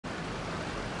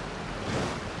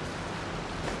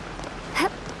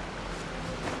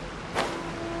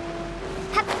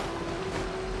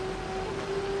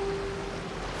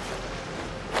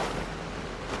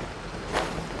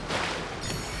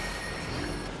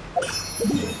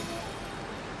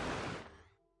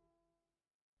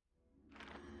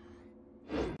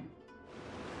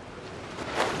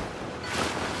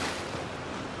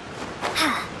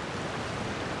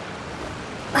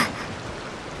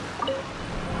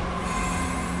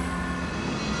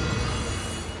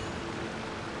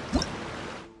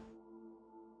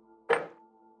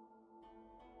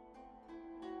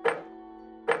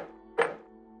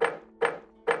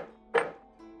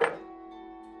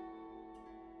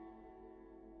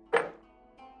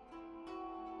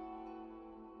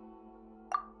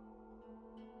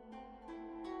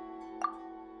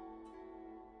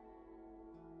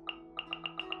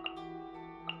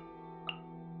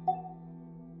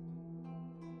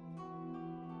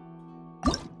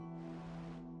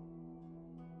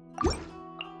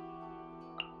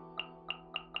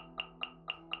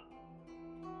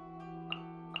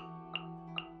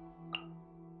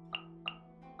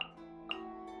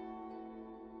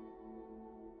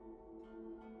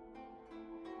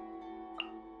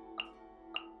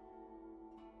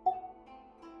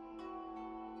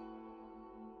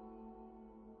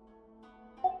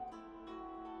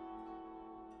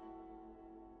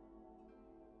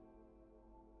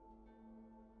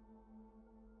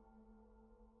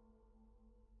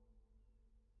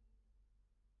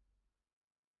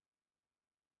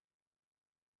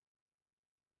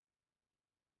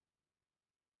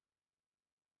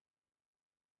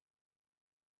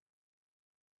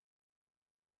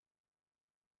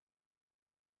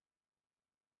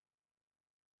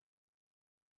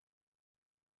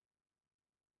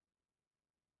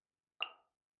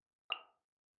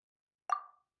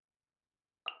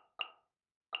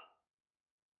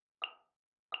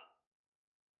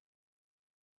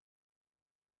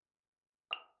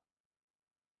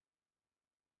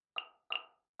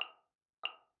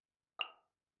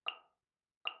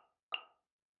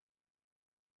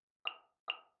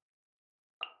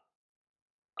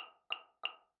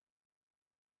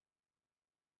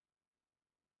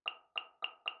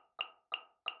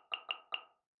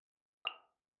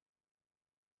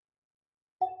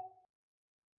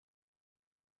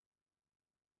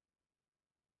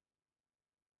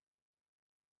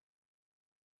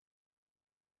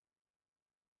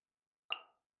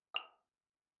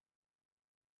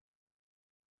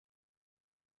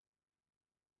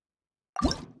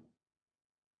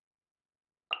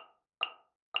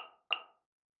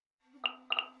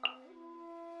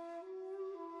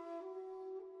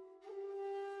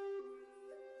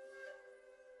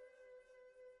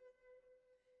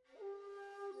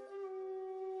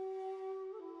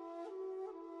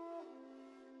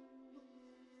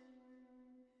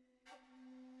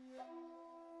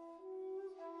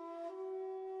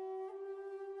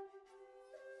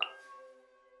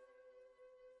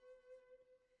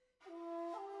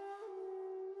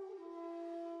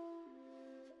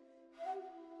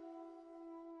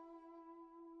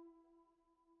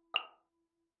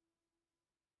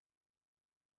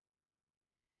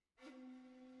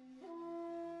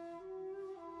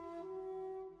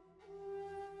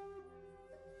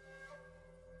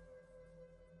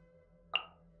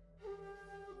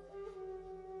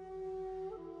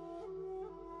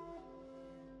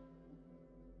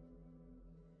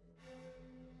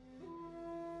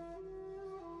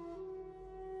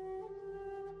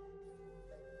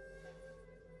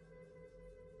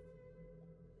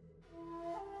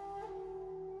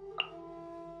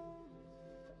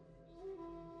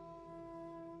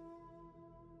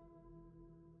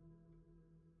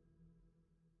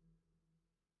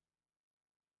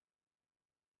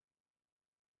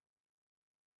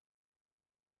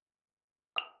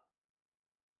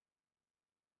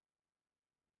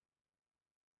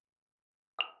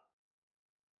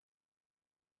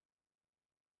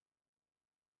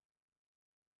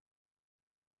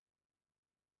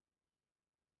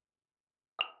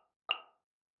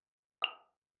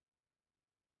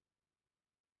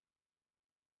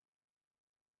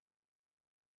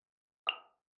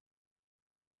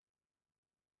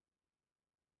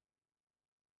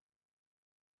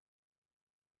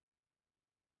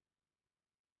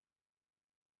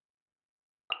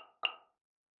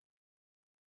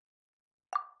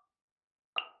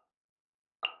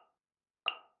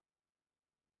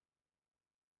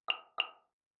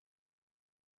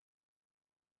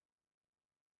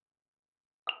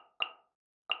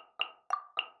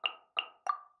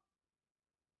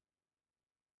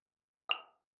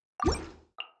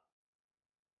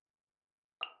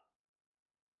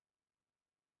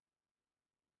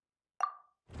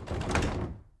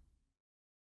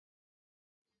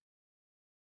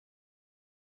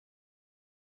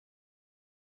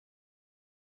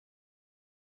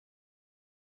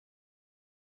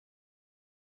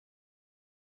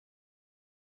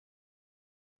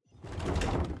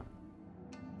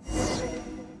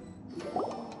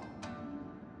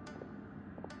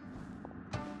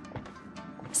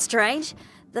strange.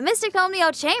 The Mystic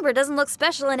Omnio Chamber doesn't look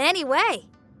special in any way.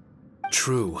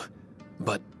 True,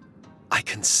 but I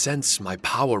can sense my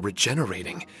power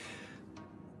regenerating.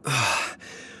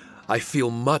 I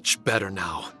feel much better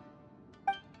now.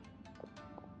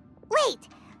 Wait,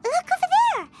 look over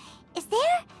there! Is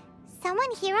there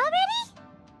someone here already?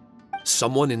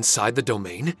 Someone inside the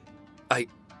domain? I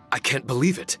can't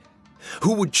believe it.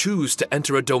 Who would choose to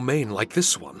enter a domain like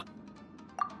this one?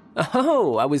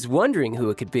 Oh, I was wondering who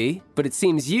it could be, but it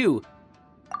seems you.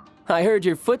 I heard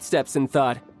your footsteps and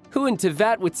thought, who in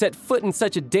Tevat would set foot in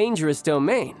such a dangerous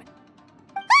domain?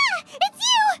 Ah! It's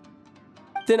you!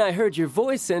 Then I heard your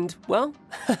voice and, well,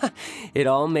 it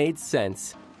all made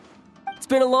sense. It's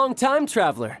been a long time,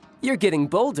 Traveler. You're getting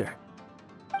bolder.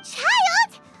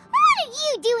 Child! What are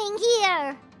you doing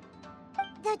here?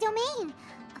 The domain.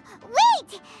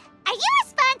 Wait! Are you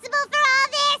responsible for all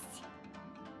this?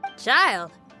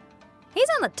 Child? He's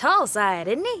on the tall side,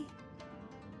 isn't he?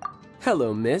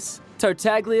 Hello, miss.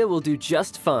 Tartaglia will do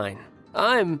just fine.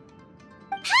 Paimon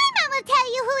will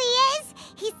tell you who he is!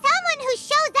 He's someone who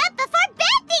shows up before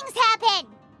bad things happen!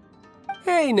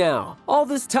 Hey now, all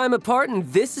this time apart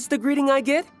and this is the greeting I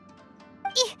get?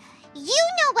 You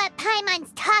know what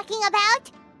Paimon's talking about?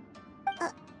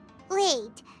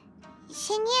 Wait.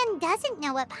 Xinyan doesn't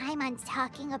know what Paimon's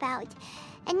talking about.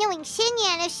 And knowing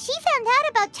Xinyan, if she found out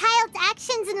about Child's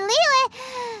actions in Liyue...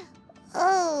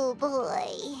 Oh,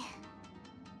 boy.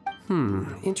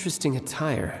 Interesting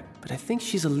attire, but I think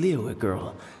she's a Liyue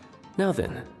girl. Now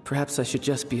then, perhaps I should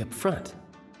just be upfront.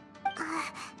 How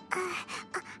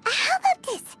about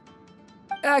this?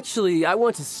 Actually, I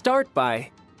want to start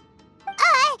by...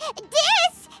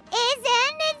 This is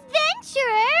an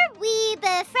adventurer we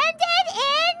befriended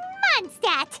in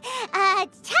Mondstadt.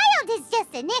 Child is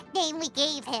just a nickname we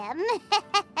gave him.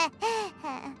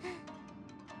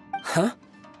 Huh?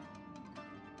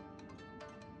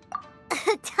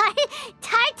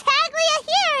 Tartaglia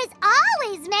here is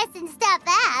always messing stuff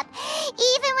up.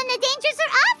 Even when the dangers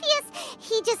are obvious,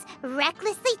 he just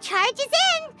recklessly charges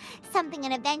in. Something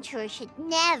an adventurer should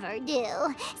never do. So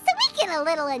we get a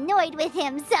little annoyed with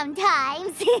him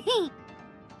sometimes.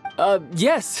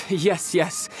 Yes.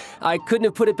 I couldn't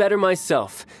have put it better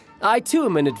myself. I too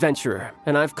am an adventurer,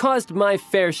 and I've caused my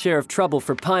fair share of trouble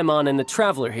for Paimon and the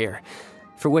Traveler here,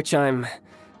 for which I'm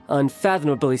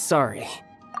unfathomably sorry.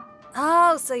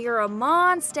 Oh, so you're a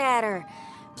Mondstadter.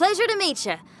 Pleasure to meet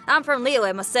you. I'm from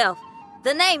Liyue myself.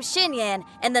 The name's Xinyan,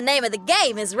 and the name of the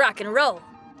game is rock and roll.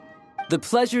 The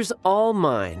pleasure's all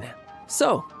mine.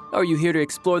 So, are you here to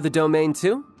explore the domain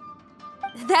too?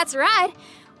 That's right.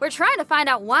 We're trying to find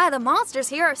out why the monsters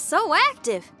here are so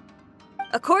active.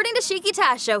 According to Shiki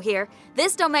Taisho here,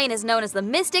 this domain is known as the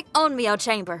Mystic Onmyo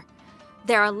Chamber.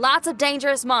 There are lots of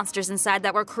dangerous monsters inside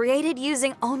that were created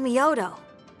using Onmyodo.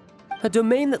 A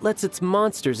domain that lets its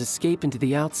monsters escape into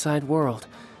the outside world.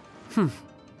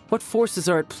 What forces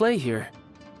are at play here?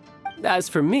 As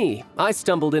for me, I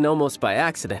stumbled in almost by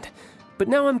accident. But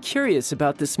now I'm curious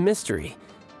about this mystery.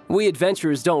 We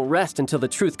adventurers don't rest until the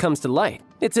truth comes to light.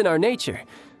 It's in our nature.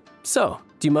 So,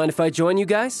 do you mind if I join you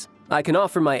guys? I can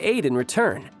offer my aid in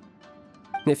return.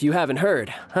 If you haven't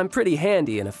heard, I'm pretty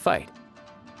handy in a fight.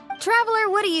 Traveler,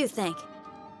 what do you think?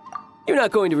 You're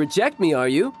not going to reject me, are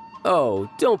you? Oh,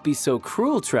 don't be so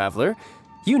cruel, Traveler.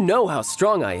 You know how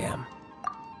strong I am.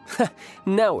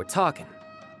 Now we're talking.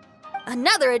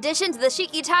 Another addition to the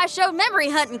Shiki Taisho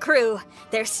memory hunting crew.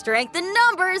 There's strength in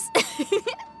numbers.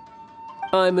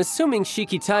 I'm assuming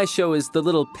Shiki Taisho is the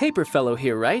little paper fellow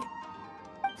here, right?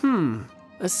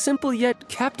 A simple yet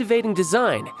captivating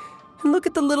design. And look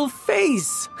at the little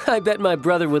face. I bet my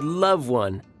brother would love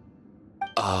one.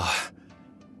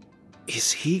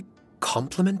 Is he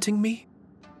complimenting me?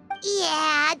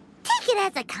 Yeah, take it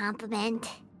as a compliment.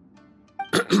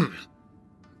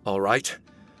 All right.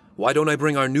 Why don't I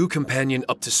bring our new companion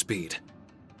up to speed?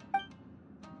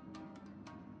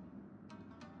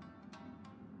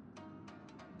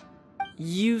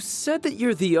 You said that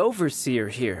you're the overseer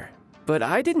here, but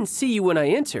I didn't see you when I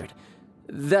entered.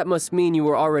 That must mean you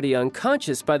were already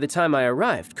unconscious by the time I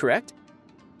arrived, correct?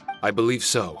 I believe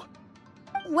so.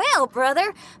 Well,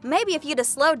 brother, maybe if you'd have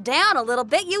slowed down a little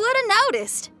bit, you would have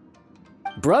noticed.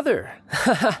 Brother?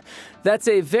 That's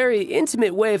a very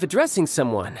intimate way of addressing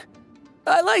someone.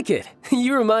 I like it.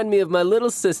 You remind me of my little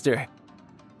sister.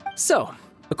 So,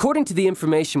 according to the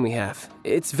information we have,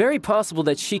 it's very possible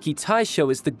that Shiki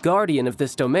Taisho is the guardian of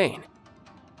this domain.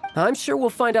 I'm sure we'll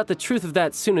find out the truth of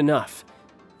that soon enough.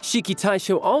 Shiki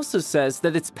Taisho also says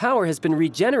that its power has been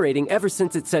regenerating ever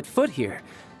since it set foot here.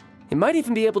 It might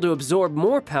even be able to absorb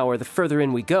more power the further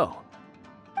in we go.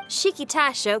 Shiki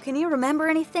Taisho, can you remember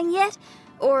anything yet?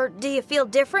 Or do you feel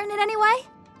different in any way?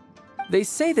 They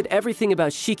say that everything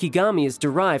about Shikigami is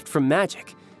derived from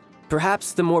magic.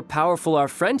 Perhaps the more powerful our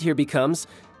friend here becomes,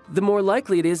 the more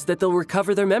likely it is that they'll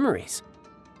recover their memories.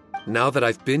 Now that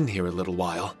I've been here a little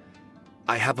while,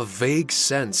 I have a vague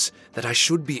sense that I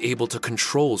should be able to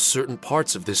control certain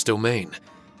parts of this domain.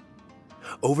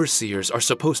 Overseers are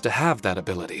supposed to have that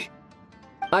ability.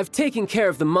 I've taken care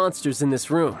of the monsters in this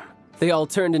room. They all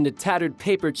turned into tattered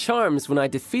paper charms when I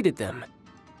defeated them.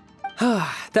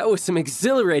 That was some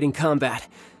exhilarating combat,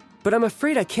 but I'm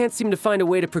afraid I can't seem to find a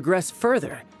way to progress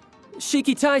further.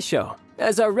 Shiki Taisho,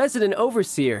 as our resident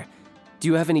overseer, do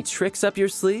you have any tricks up your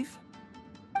sleeve?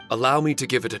 Allow me to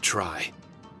give it a try.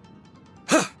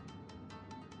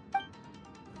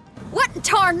 What in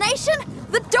tarnation?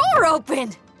 The door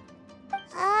opened!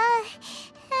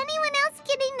 Anyone else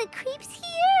getting the creeps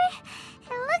here?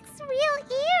 It looks real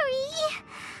eerie.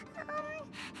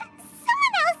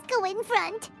 Someone else go in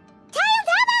front. Child,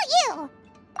 how about you?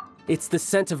 It's the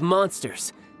scent of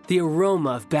monsters, the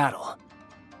aroma of battle.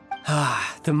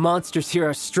 The monsters here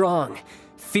are strong.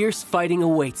 Fierce fighting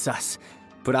awaits us,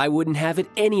 but I wouldn't have it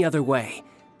any other way.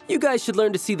 You guys should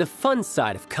learn to see the fun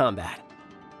side of combat.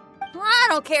 I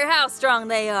don't care how strong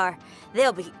they are.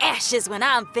 They'll be ashes when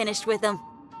I'm finished with them.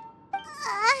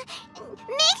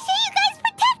 Make sure you guys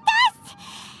protect us!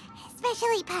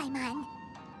 Especially Paimon.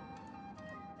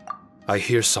 I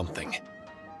hear something.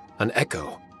 An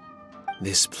echo.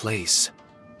 This place.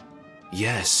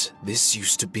 Yes, this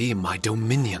used to be my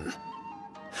dominion.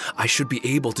 I should be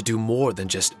able to do more than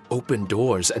just open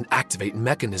doors and activate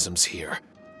mechanisms here.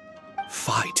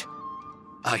 Fight.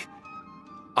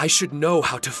 I should know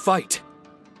how to fight.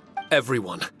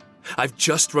 Everyone, I've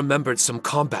just remembered some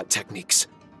combat techniques.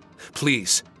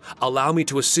 Please, allow me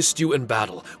to assist you in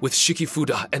battle with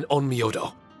Shikifuda and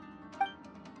Onmyodo.